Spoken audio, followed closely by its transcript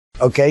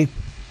Okay,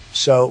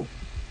 so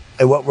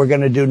what we're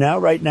going to do now,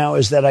 right now,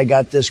 is that I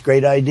got this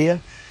great idea,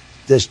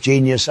 this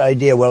genius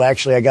idea. Well,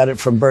 actually, I got it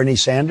from Bernie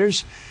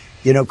Sanders.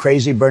 You know,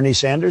 crazy Bernie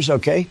Sanders,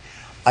 okay?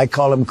 I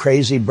call him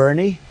Crazy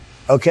Bernie,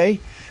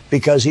 okay?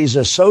 Because he's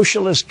a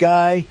socialist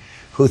guy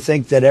who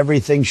think that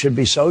everything should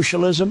be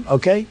socialism,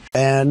 okay?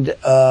 And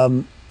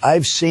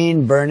I've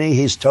seen Bernie.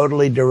 He's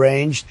totally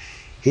deranged.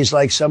 He's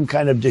like some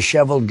kind of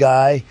disheveled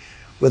guy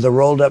with a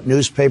rolled up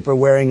newspaper,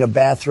 wearing a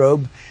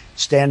bathrobe,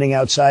 standing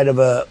outside of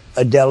a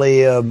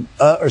deli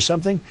or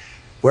something,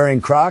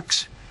 wearing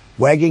Crocs,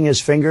 wagging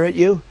his finger at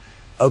you,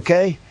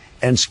 okay?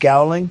 And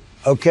scowling,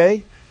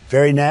 okay?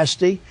 Very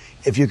nasty.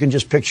 If you can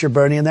just picture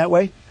Bernie in that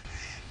way,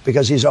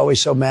 because he's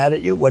always so mad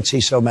at you. What's he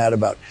so mad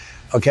about?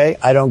 Okay,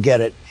 I don't get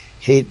it.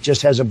 He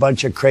just has a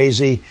bunch of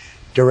crazy,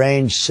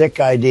 deranged, sick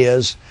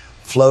ideas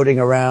floating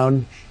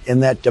around in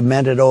that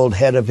demented old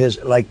head of his,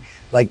 like,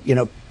 you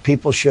know,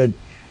 people should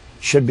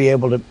be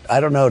able to, I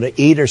don't know, to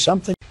eat or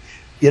something.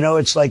 You know,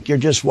 it's like you're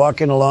just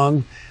walking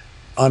along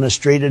on a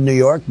street in New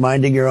York,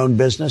 minding your own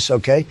business,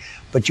 okay?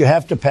 But you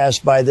have to pass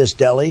by this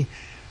deli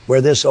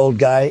where this old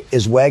guy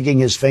is wagging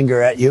his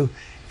finger at you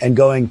and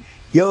going,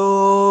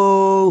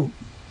 yo,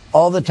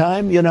 all the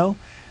time, you know,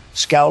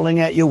 scowling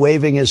at you,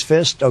 waving his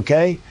fist,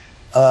 okay,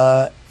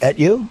 at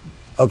you,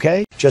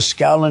 okay, just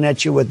scowling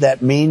at you with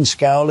that mean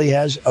scowl he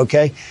has,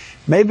 okay.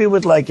 Maybe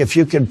with, like, if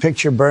you can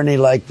picture Bernie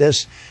like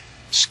this,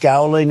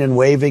 scowling and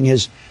waving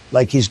his,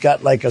 like he's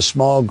got like a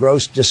small,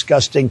 gross,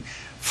 disgusting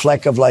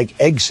fleck of like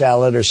egg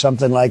salad or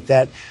something like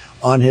that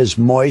on his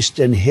moist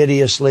and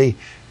hideously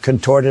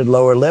contorted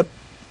lower lip,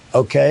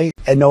 okay.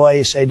 And no way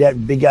you say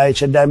that, big guy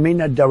said, I mean,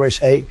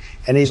 hey,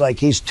 and he's like,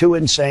 he's too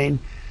insane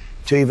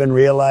to even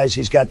realize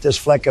he's got this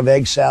fleck of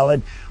egg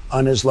salad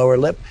on his lower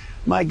lip.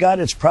 My God,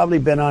 it's probably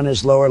been on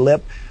his lower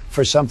lip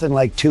for something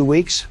like 2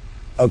 weeks,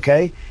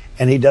 okay?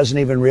 And he doesn't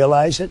even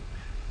realize it,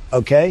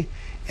 okay?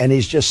 And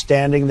he's just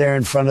standing there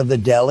in front of the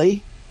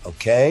deli,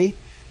 okay,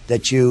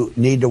 that you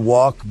need to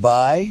walk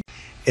by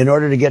in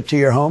order to get to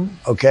your home,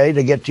 okay,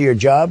 to get to your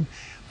job.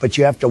 But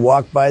you have to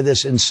walk by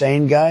this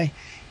insane guy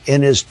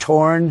in his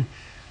torn,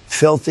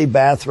 filthy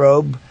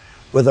bathrobe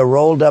with a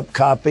rolled up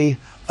copy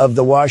of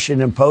the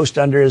Washington Post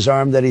under his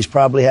arm that he's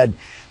probably had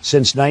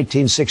since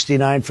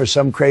 1969 for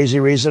some crazy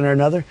reason or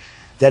another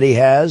that he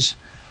has,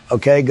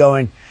 okay,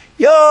 going,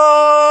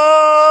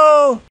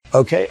 yo,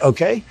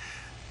 okay,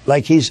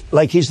 like he's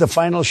the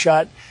final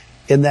shot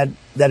in that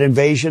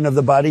Invasion of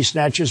the Body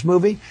Snatchers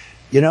movie,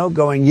 you know,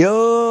 going,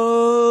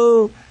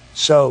 yo,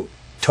 so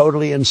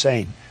totally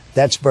insane.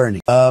 That's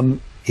Bernie.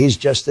 He's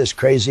just this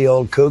crazy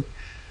old kook,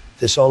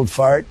 this old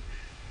fart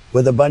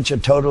with a bunch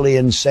of totally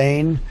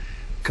insane,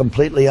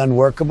 completely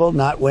unworkable,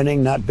 not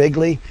winning, not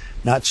bigly,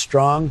 not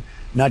strong,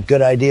 not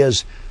good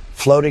ideas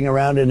floating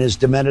around in his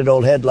demented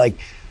old head like,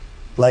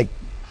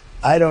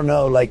 I don't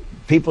know, like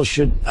people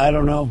should, I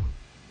don't know,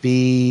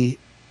 be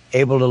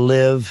able to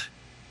live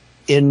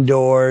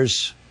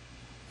indoors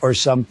or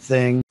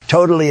something.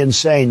 Totally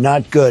insane,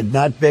 not good,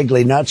 not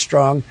bigly, not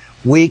strong,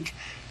 weak,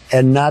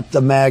 and not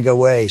the MAGA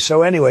way.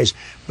 So anyways,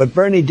 but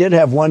Bernie did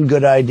have one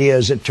good idea,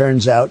 as it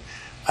turns out.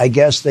 I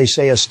guess they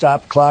say a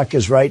stop clock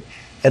is right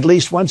at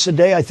least once a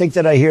day. I think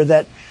that I hear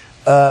that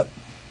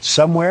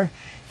somewhere.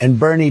 And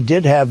Bernie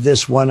did have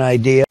this one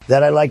idea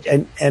that I liked.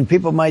 And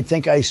people might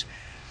think I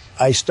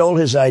stole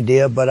his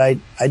idea, but I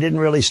didn't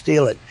really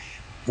steal it.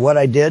 What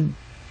I did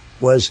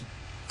was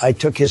I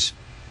took his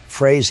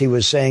phrase he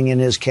was saying in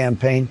his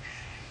campaign,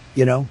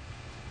 you know,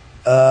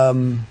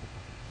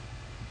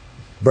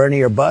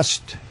 Bernie or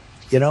bust,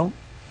 you know.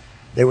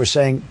 They were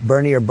saying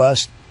Bernie or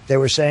bust, they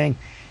were saying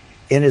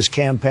in his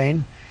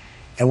campaign.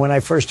 And when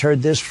I first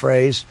heard this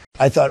phrase,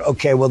 I thought,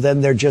 okay, well,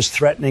 then they're just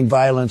threatening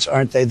violence,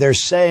 aren't they? They're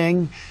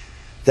saying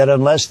that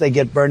unless they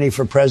get Bernie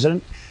for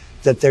president,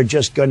 that they're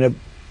just going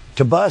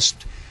to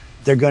bust.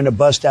 They're going to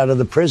bust out of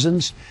the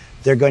prisons.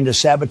 They're going to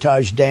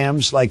sabotage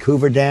dams like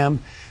Hoover Dam.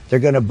 They're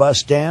going to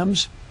bust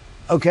dams.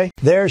 Okay.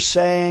 They're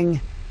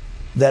saying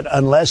that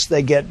unless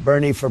they get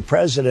Bernie for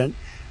president,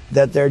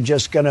 that they're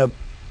just going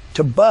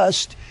to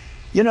bust.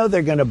 You know,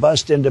 they're going to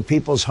bust into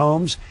people's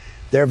homes,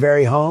 their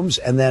very homes,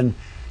 and then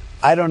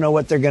I don't know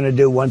what they're going to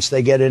do once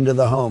they get into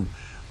the home.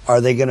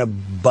 Are they going to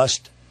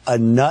bust a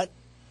nut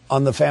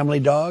on the family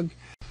dog?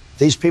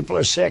 These people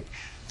are sick.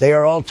 They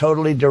are all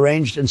totally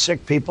deranged and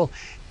sick people.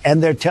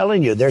 And they're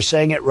telling you, they're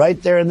saying it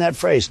right there in that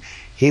phrase.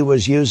 He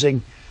was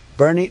using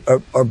Bernie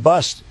or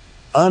bust.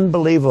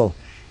 Unbelievable.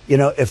 You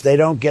know, if they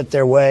don't get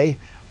their way,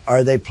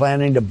 are they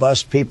planning to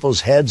bust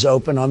people's heads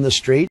open on the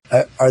street?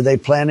 Are they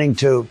planning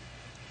to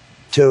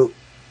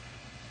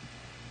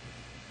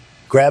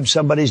grab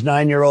somebody's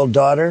 9-year-old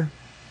daughter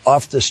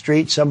off the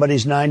street,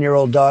 somebody's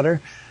 9-year-old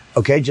daughter,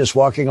 okay, just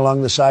walking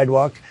along the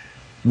sidewalk,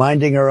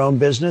 minding her own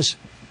business,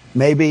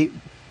 maybe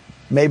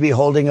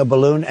holding a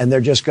balloon, and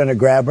they're just going to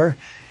grab her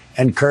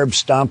and curb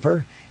stomp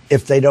her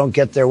if they don't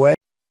get their way?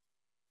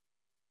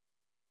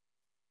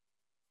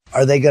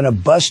 Are they going to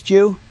bust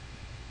you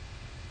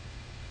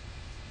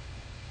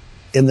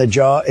in the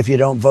jaw if you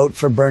don't vote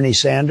for Bernie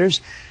Sanders?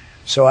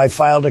 So I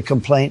filed a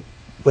complaint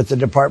with the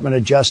Department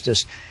of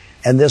Justice.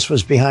 And this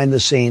was behind the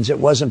scenes. It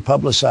wasn't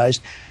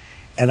publicized.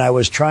 And I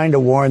was trying to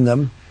warn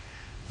them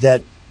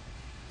that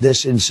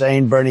this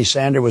insane Bernie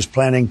Sanders was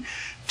planning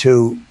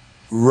to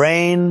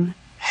rain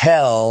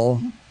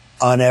hell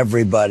on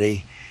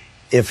everybody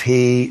if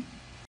he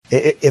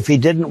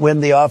didn't win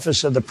the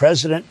office of the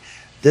president.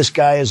 This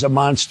guy is a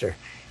monster.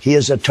 He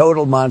is a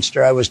total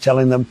monster. I was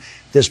telling them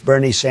this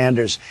Bernie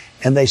Sanders.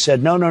 And they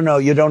said, no,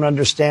 you don't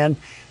understand.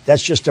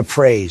 That's just a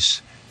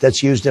phrase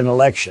that's used in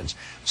elections.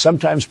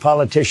 Sometimes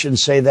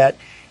politicians say that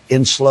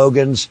in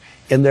slogans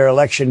in their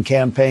election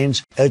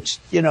campaigns. It's,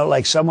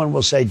 like someone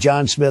will say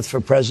John Smith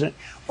for president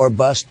or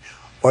bust,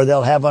 or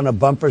they'll have on a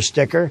bumper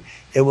sticker,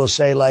 it will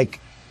say like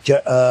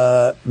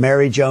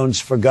Mary Jones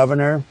for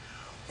governor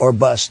or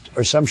bust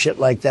or some shit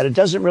like that. It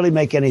doesn't really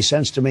make any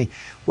sense to me.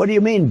 What do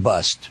you mean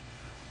bust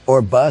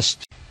or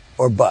bust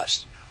or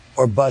bust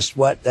or bust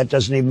what? That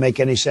doesn't even make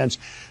any sense.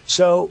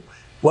 So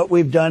what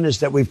we've done is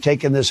that we've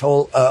taken this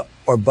whole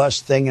or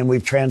bust thing and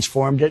we've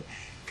transformed it.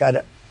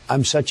 God,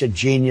 I'm such a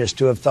genius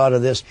to have thought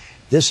of this.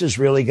 This is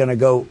really going to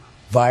go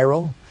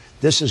viral.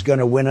 This is going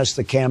to win us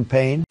the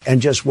campaign.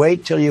 And just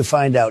wait till you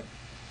find out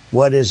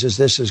what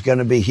this is going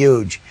to be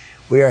huge.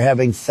 We are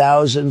having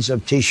thousands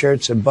of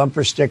T-shirts and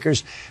bumper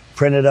stickers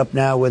printed up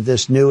now with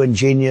this new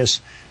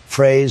ingenious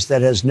phrase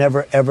that has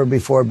never, ever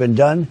before been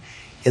done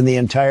in the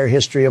entire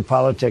history of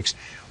politics.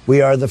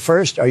 We are the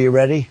first. Are you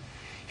ready?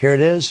 Here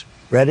it is.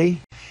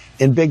 Ready?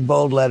 In big,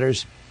 bold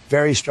letters,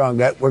 very strong.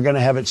 We're going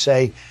to have it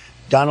say,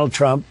 Donald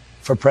Trump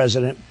for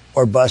president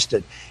or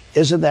busted.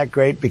 Isn't that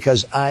great?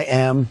 Because I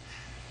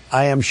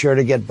am sure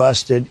to get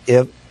busted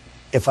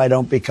if I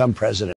don't become president.